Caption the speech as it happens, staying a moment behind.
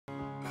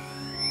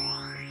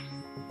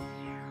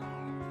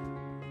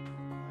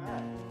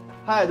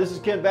Hi, this is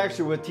Ken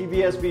Baxter with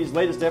TVSB's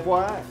latest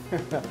FYI.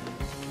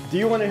 Do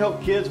you want to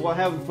help kids while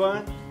having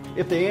fun?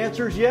 If the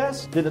answer is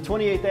yes, then the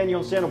 28th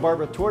Annual Santa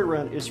Barbara Toy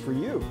Run is for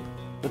you.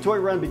 The Toy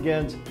Run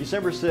begins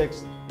December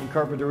 6th in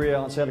Carpinteria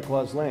on Santa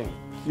Claus Lane.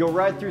 You'll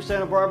ride through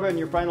Santa Barbara and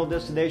your final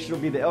destination will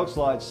be the Elks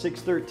Lodge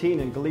 613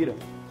 in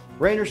Goleta.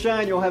 Rain or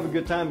shine, you'll have a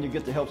good time and you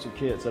get to help some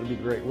kids. That'd be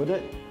great,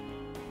 wouldn't it?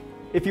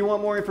 If you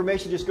want more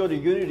information, just go to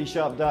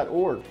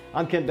unityshop.org.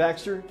 I'm Ken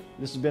Baxter.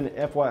 This has been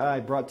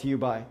FYI brought to you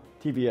by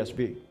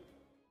TVSB.